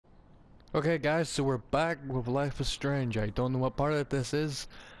Okay guys, so we're back with Life is Strange. I don't know what part of this is.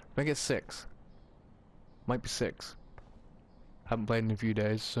 I think it's 6. Might be 6. Haven't played in a few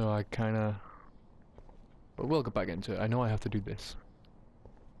days, so I kinda... But we'll get back into it. I know I have to do this.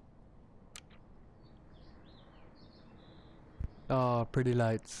 Oh, pretty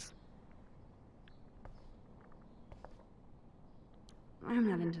lights. I'm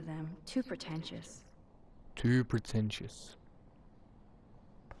not into them. Too pretentious. Too pretentious.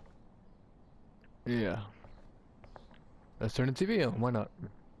 Yeah. Let's turn the TV on. Why not?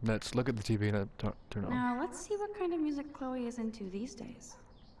 Let's look at the TV and turn it on. Now, let's see what kind of music Chloe is into these days.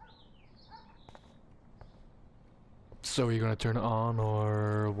 So are you gonna turn it on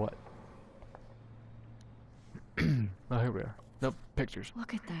or what? Oh, here we are. Nope, pictures.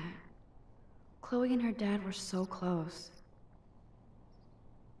 Look at that. Chloe and her dad were so close.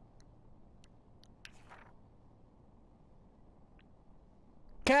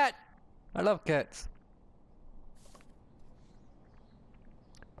 Cat! I love cats.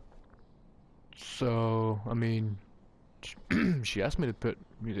 So, I mean, she asked me to put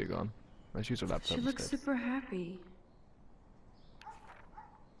music on. Let's use her laptop She looks instead. super happy.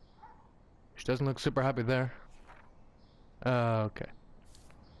 She doesn't look super happy there. Okay.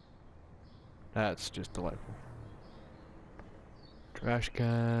 That's just delightful. Trash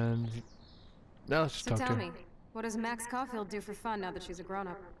cans. Now let's just So talk tell to her. me, what does Max Caulfield do for fun now that she's a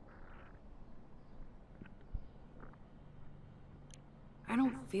grown-up? I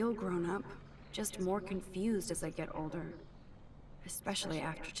don't feel grown up, just more confused as I get older. Especially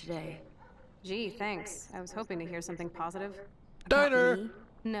after today. Gee, thanks. I was hoping to hear something positive. About Diner! me?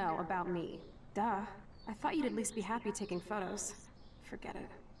 No, about me. Duh. I thought you'd at least be happy taking photos. Forget it.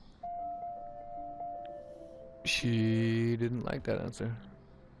 She didn't like that answer.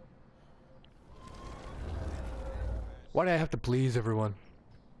 Why do I have to please everyone?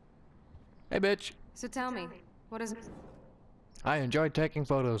 Hey, bitch. So tell me, what is... I enjoy taking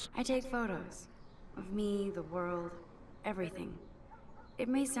photos. I take photos. Of me, the world, everything. It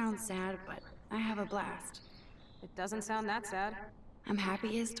may sound sad, but I have a blast. It doesn't sound that sad. I'm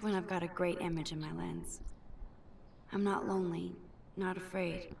happiest when I've got a great image in my lens. I'm not lonely, not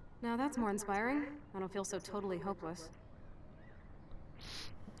afraid. Now that's more inspiring. I don't feel so totally hopeless.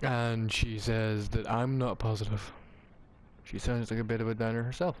 And she says that I'm not positive. She sounds like a bit of a downer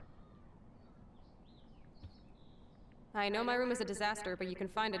herself. I know my room is a disaster, but you can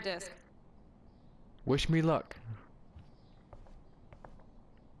find a disc. Wish me luck.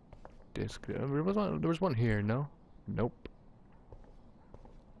 Disc. There was one here, no? Nope.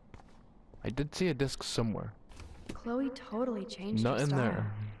 I did see a disc somewhere. Chloe totally changed Not her in style.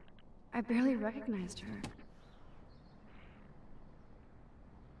 there. I barely recognized her.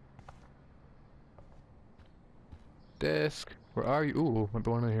 Disc. Where are you? Ooh, might be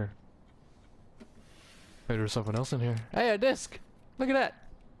one in here. Maybe there's something else in here. Hey, a disc! Look at that!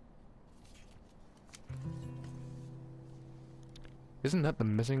 Isn't that the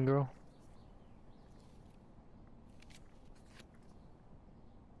missing girl?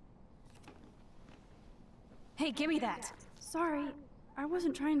 Hey, give me that! Sorry, I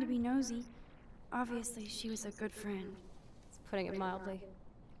wasn't trying to be nosy. Obviously, she was a good friend. It's putting it mildly.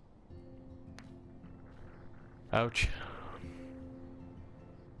 Ouch.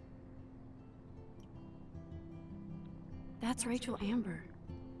 That's Rachel Amber.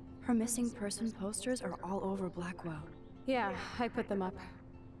 Her missing person posters are all over Blackwell. Yeah, I put them up.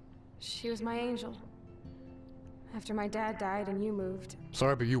 She was my angel. After my dad died and you moved,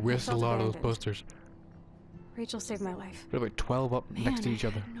 Sorry, but you wasted a felt lot of those abandoned. posters. Rachel saved my life. There were like 12 up Man, next to each I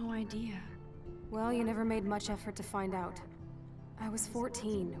other. had no idea. Well, you never made much effort to find out. I was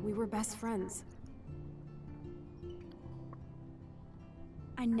 14. We were best friends.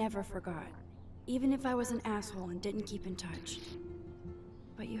 I never forgot. Even if I was an asshole and didn't keep in touch.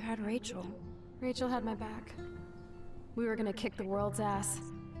 But you had Rachel. Rachel had my back. We were gonna kick the world's ass.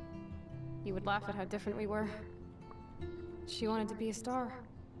 You would laugh at how different we were. She wanted to be a star.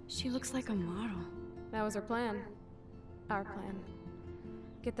 She looks like a model. That was her plan. Our plan.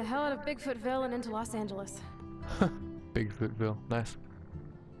 Get the hell out of Bigfootville and into Los Angeles. Bigfootville. Nice.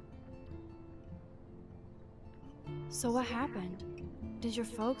 So what happened? Did your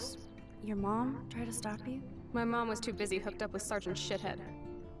folks, your mom, try to stop you? My mom was too busy hooked up with Sergeant Shithead.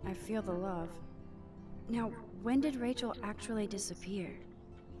 I feel the love. Now, when did Rachel actually disappear?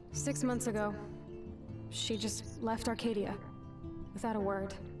 6 months ago, she just left Arcadia. Without a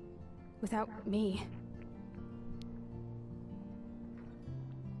word. Without me.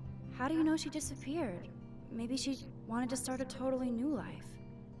 How do you know she disappeared? Maybe she wanted to start a totally new life.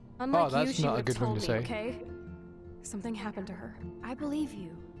 Unlike Oh, that's you, she not a would good have thing told to me, say. okay? Something happened to her. I believe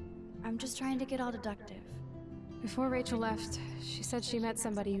you. I'm just trying to get all deductive. Before Rachel left, she said she met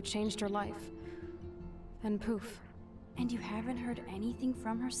somebody who changed her life. And poof. And you haven't heard anything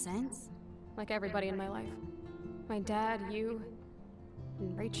from her since? Like everybody in my life. My dad, you,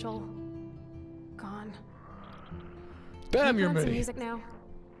 and Rachel. Gone. Damn, you're Can we put on some many. music now?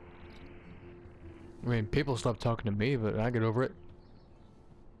 I mean, people stop talking to me, but I get over it.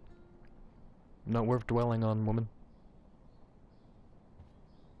 Not worth dwelling on, woman.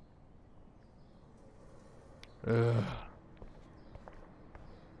 Ugh.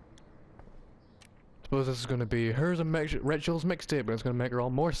 Suppose this is gonna be hers and Rachel's mixtape, but it's gonna make her all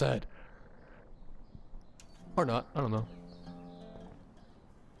more sad. Or not, I don't know.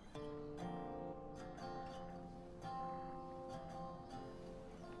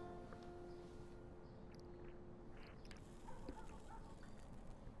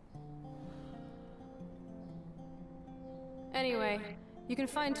 Anyway, you can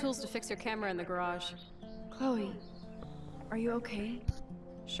find tools to fix your camera in the garage. Chloe, are you okay?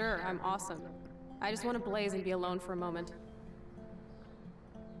 Sure, I'm awesome. I just want to blaze and be alone for a moment.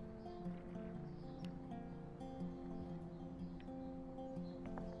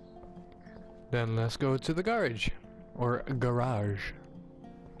 Then let's go to the garage. Or garage.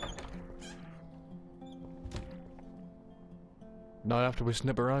 Not after we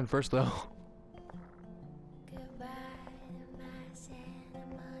snip around first, though.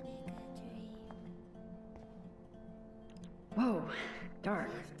 Whoa, dark.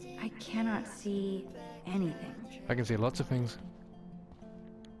 I cannot see anything. I can see lots of things.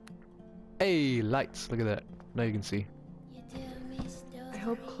 Hey, lights! Look at that. Now you can see. I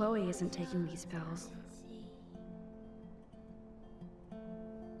hope Chloe isn't taking these pills.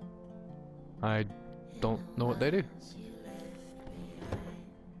 I don't know what they do.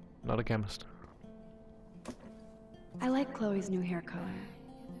 Not a chemist. I like Chloe's new hair color.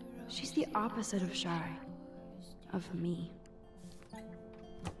 She's the opposite of shy. Of me.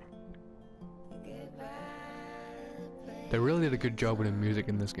 They really did a good job with the music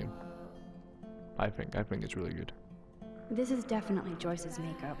in this game. I think it's really good. This is definitely Joyce's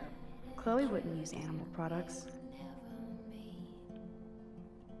makeup. Chloe wouldn't use animal products.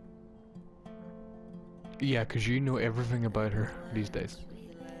 Yeah, cause you know everything about her these days.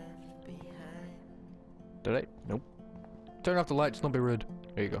 Did I? Nope. Turn off the lights, don't be rude.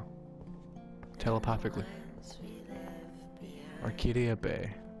 There you go. Telepathically. Arcadia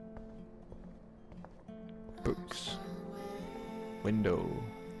Bay. Books. Window.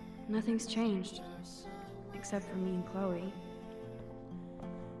 Nothing's changed. Except for me and Chloe.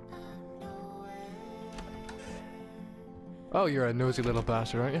 Oh, you're a nosy little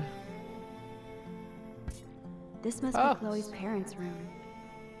bastard, aren't you? This must Ah. be Chloe's parents' room.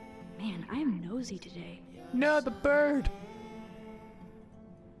 Man, I am nosy today. No, the bird!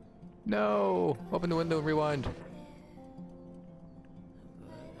 No! Open the window and rewind.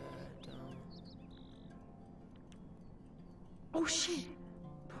 Oh shit!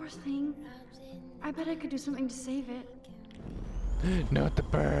 Poor thing. I bet I could do something to save it. Not the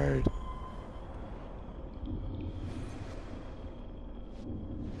bird.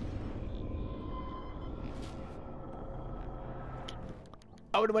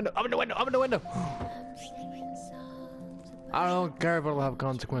 Open the window, open the window, open the window! I don't care if it'll have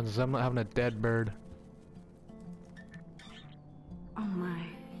consequences, I'm not having a dead bird. Oh my.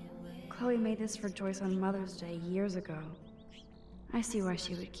 Chloe made this for Joyce on Mother's Day years ago. I see why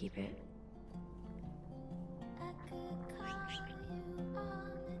she would keep it.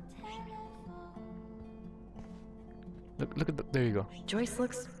 Look at there you go. Joyce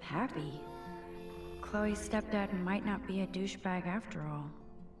looks happy. Chloe's stepdad might not be a douchebag after all.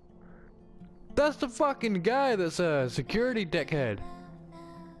 That's the fucking guy that's a security dickhead.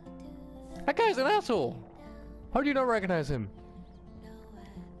 That guy's an asshole. How do you not recognize him?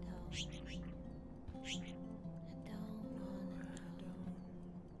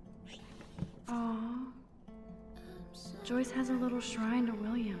 Aww. Joyce has a little shrine to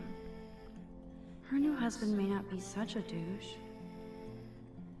William. Her new husband may not be such a douche.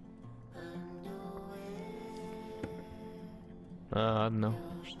 I don't know.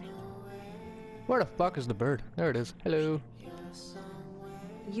 Where the fuck is the bird? There it is. Hello.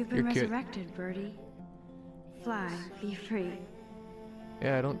 You've been You're cute. resurrected, Birdie. Fly, be free.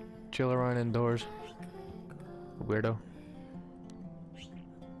 Yeah, I don't chill around indoors. Weirdo.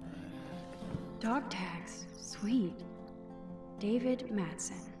 Dog tags, sweet. David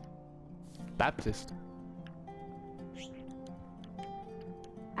Madsen. Baptist.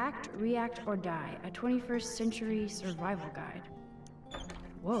 Act, React, or Die, a 21st century survival guide.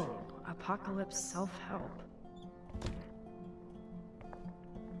 Whoa, apocalypse self-help.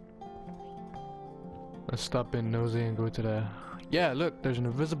 Let's stop being nosy and go to the... Yeah, look, there's an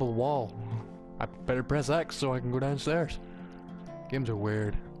invisible wall. I better press X so I can go downstairs. Games are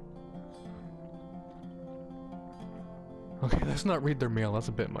weird. Okay, let's not read their mail, that's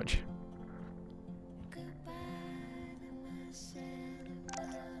a bit much.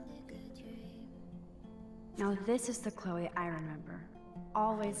 Now this is the Chloe I remember.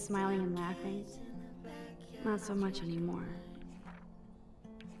 Always smiling and laughing. Not so much anymore.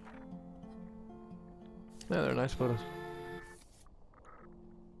 Yeah, they're nice photos.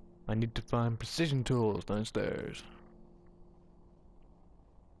 I need to find precision tools downstairs.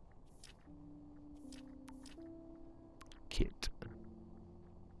 Kit.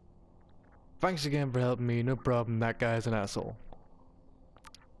 Thanks again for helping me, no problem, that guy's an asshole.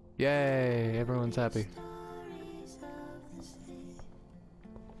 Yay, everyone's happy.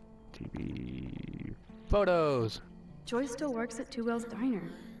 TV. Photos! Joyce still works at Two Whales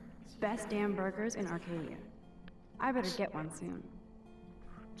Diner. Best damn burgers in Arcadia. I better get one soon.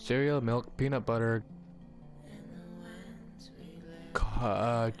 Cereal, milk, peanut butter,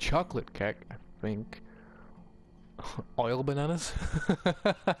 chocolate cake, I think. Oil bananas?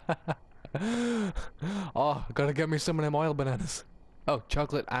 Oh, gotta get me some of them oil bananas. Oh,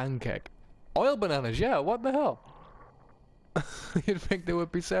 chocolate and cake. Oil bananas, yeah, what the hell? You'd think they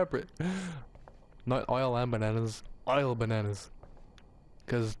would be separate. Not oil and bananas, oil bananas.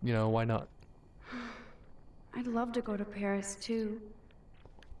 Cause, you know, why not? I'd love to go to Paris too.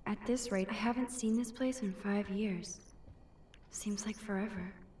 At this rate, I haven't seen this place in 5 years. Seems like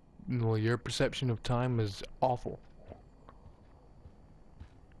forever. Well, your perception of time is awful.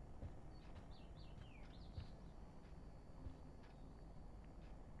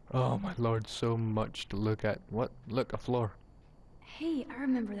 Oh my lord, so much to look at. What? Look, a floor. Hey, I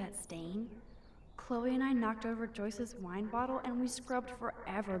remember that stain. Chloe and I knocked over Joyce's wine bottle and we scrubbed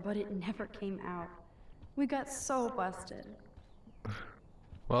forever, but it never came out. We got so busted.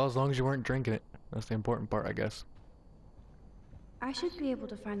 Well, as long as you weren't drinking it. That's the important part, I guess. I should be able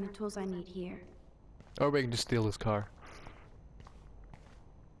to find the tools I need here. Or we can just steal his car.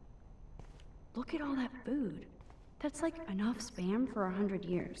 Look at all that food. That's like enough spam for 100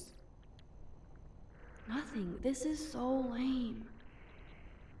 years. Nothing. This is so lame.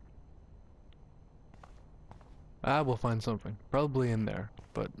 Ah, we'll find something. Probably in there.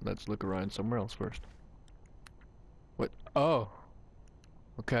 But let's look around somewhere else first. What? Oh.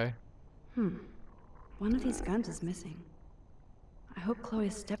 Okay. One of these guns is missing. I hope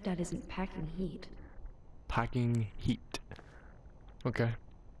Chloe's stepdad isn't packing heat. Packing heat. Okay.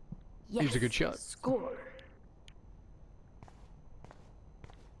 Yes, He's a good shot. Score.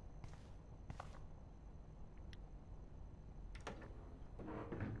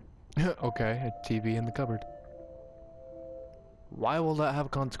 Okay, a TV in the cupboard. Why will that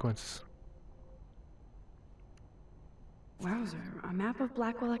have consequences? Wowzer, a map of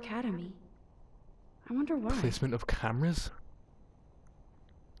Blackwell Academy. I wonder why. Placement of cameras?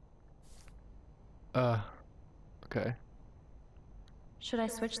 Okay. Should I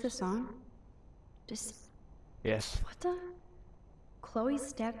switch this on? Yes. What the?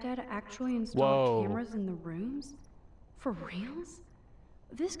 Chloe's stepdad actually installed Whoa. cameras in the rooms? For reals?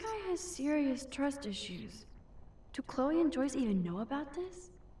 This guy has serious trust issues. Do Chloe and Joyce even know about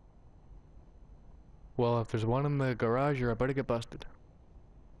this? Well, if there's one in the garage, I better get busted.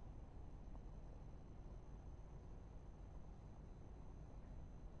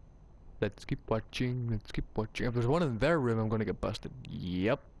 Let's keep watching, let's keep watching. If there's one in their room, I'm gonna get busted.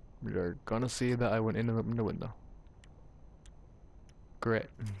 Yep. They're gonna see that I went in and opened the window. Great.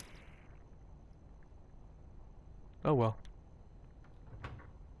 Oh well.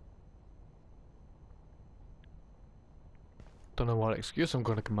 Don't know what excuse I'm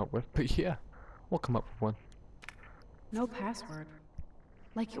gonna come up with, but yeah, we'll come up with one. No password.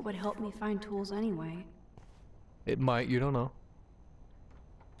 Like it would help me find tools anyway. It might, you don't know.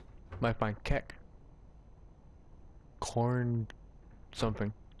 Might find kek. Corn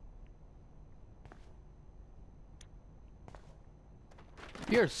something.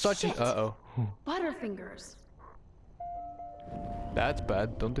 You're such an uh-oh. Butterfingers. That's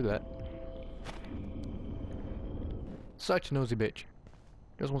bad, don't do that. Such a nosy bitch.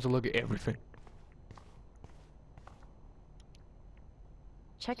 Just wants to look at everything.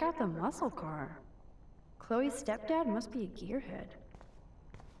 Check out the muscle car. Chloe's stepdad must be a gearhead.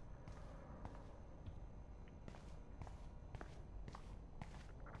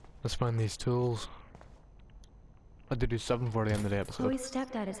 Let's find these tools. I did do 7 for the end of the episode. Chloe's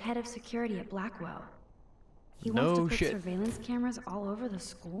stepdad is head of security at Blackwell. He No wants to put shit. surveillance cameras all over the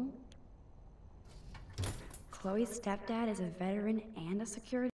school? Chloe's stepdad is a veteran and a security